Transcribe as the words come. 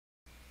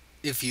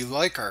If you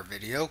like our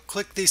video,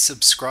 click the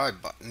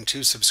subscribe button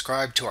to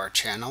subscribe to our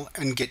channel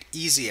and get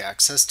easy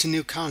access to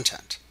new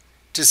content.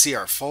 To see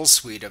our full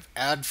suite of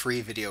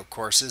ad-free video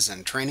courses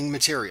and training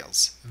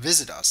materials,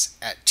 visit us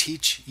at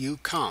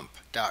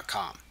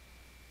teachucomp.com.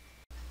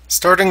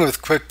 Starting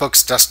with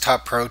QuickBooks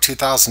Desktop Pro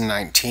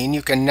 2019,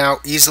 you can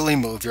now easily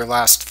move your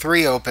last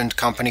 3 opened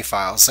company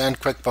files and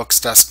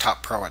QuickBooks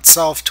Desktop Pro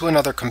itself to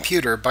another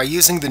computer by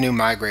using the new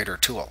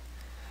Migrator tool.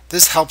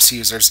 This helps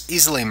users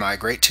easily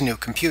migrate to new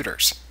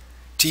computers.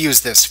 To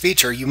use this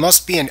feature, you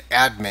must be an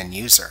admin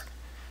user.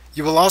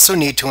 You will also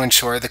need to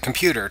ensure the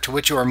computer to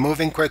which you are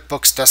moving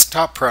QuickBooks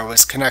Desktop Pro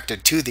is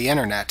connected to the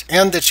internet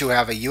and that you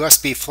have a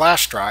USB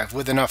flash drive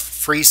with enough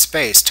free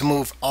space to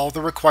move all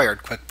the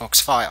required QuickBooks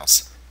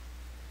files.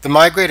 The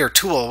Migrator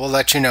tool will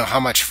let you know how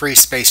much free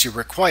space you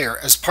require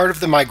as part of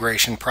the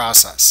migration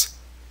process.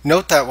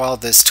 Note that while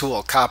this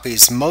tool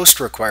copies most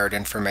required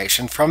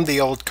information from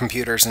the old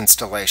computer's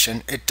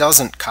installation, it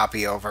doesn't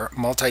copy over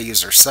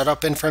multi-user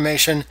setup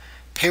information,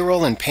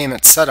 payroll and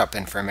payment setup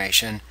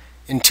information,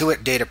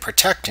 Intuit Data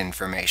Protect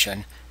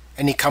information,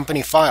 any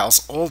company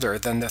files older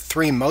than the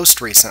 3 most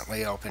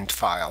recently opened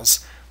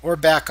files, or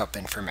backup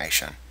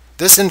information.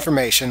 This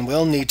information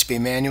will need to be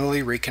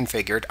manually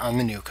reconfigured on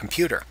the new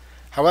computer.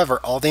 However,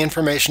 all the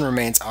information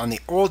remains on the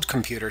old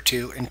computer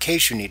too in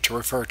case you need to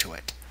refer to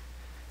it.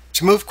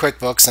 To move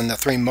QuickBooks and the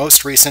 3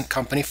 most recent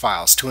company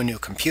files to a new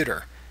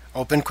computer,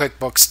 open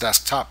QuickBooks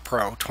Desktop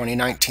Pro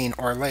 2019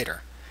 or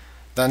later.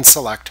 Then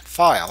select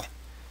File,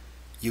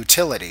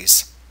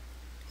 Utilities,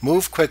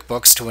 Move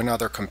QuickBooks to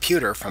another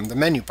computer from the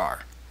menu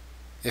bar.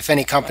 If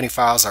any company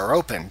files are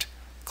opened,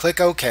 click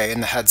OK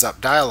in the Heads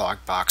Up dialog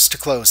box to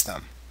close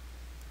them.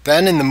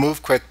 Then in the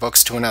Move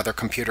QuickBooks to another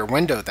computer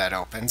window that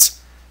opens,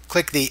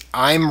 click the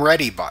I'm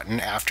Ready button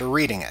after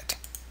reading it.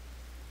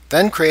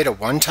 Then create a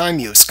one-time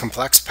use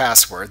complex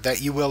password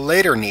that you will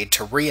later need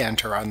to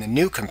re-enter on the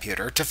new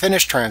computer to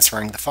finish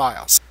transferring the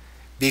files.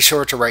 Be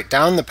sure to write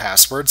down the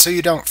password so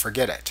you don't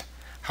forget it.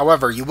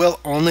 However, you will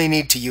only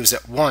need to use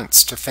it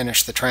once to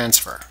finish the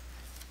transfer.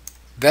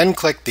 Then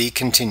click the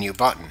Continue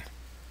button.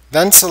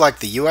 Then select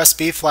the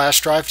USB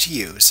flash drive to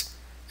use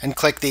and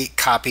click the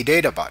Copy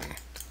Data button.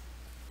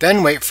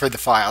 Then wait for the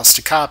files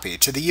to copy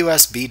to the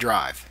USB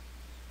drive.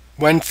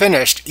 When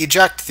finished,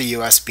 eject the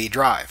USB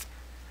drive.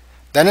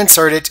 Then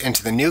insert it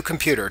into the new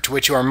computer to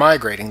which you are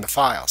migrating the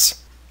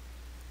files.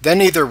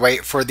 Then either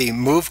wait for the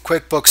Move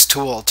QuickBooks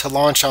tool to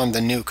launch on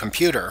the new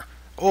computer,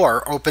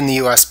 or open the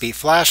USB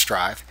flash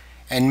drive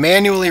and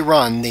manually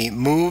run the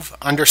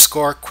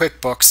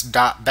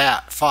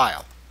move_QuickBooks.bat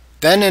file.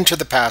 Then enter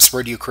the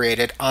password you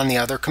created on the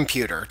other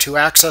computer to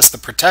access the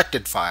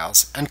protected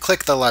files and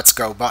click the Let's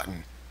Go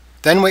button.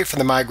 Then wait for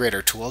the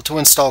Migrator tool to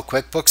install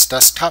QuickBooks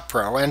Desktop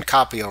Pro and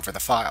copy over the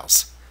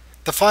files.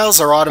 The files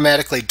are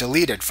automatically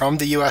deleted from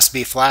the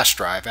USB flash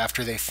drive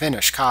after they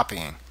finish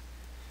copying.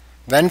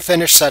 Then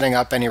finish setting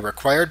up any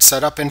required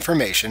setup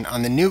information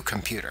on the new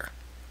computer.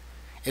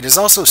 It is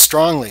also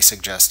strongly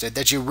suggested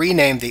that you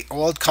rename the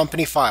old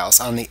company files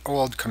on the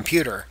old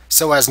computer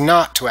so as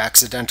not to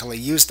accidentally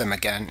use them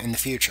again in the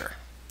future.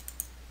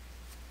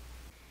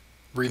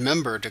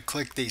 Remember to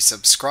click the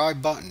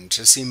subscribe button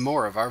to see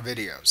more of our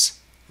videos.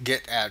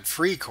 Get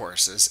ad-free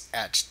courses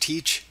at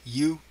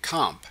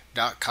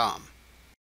teachucomp.com.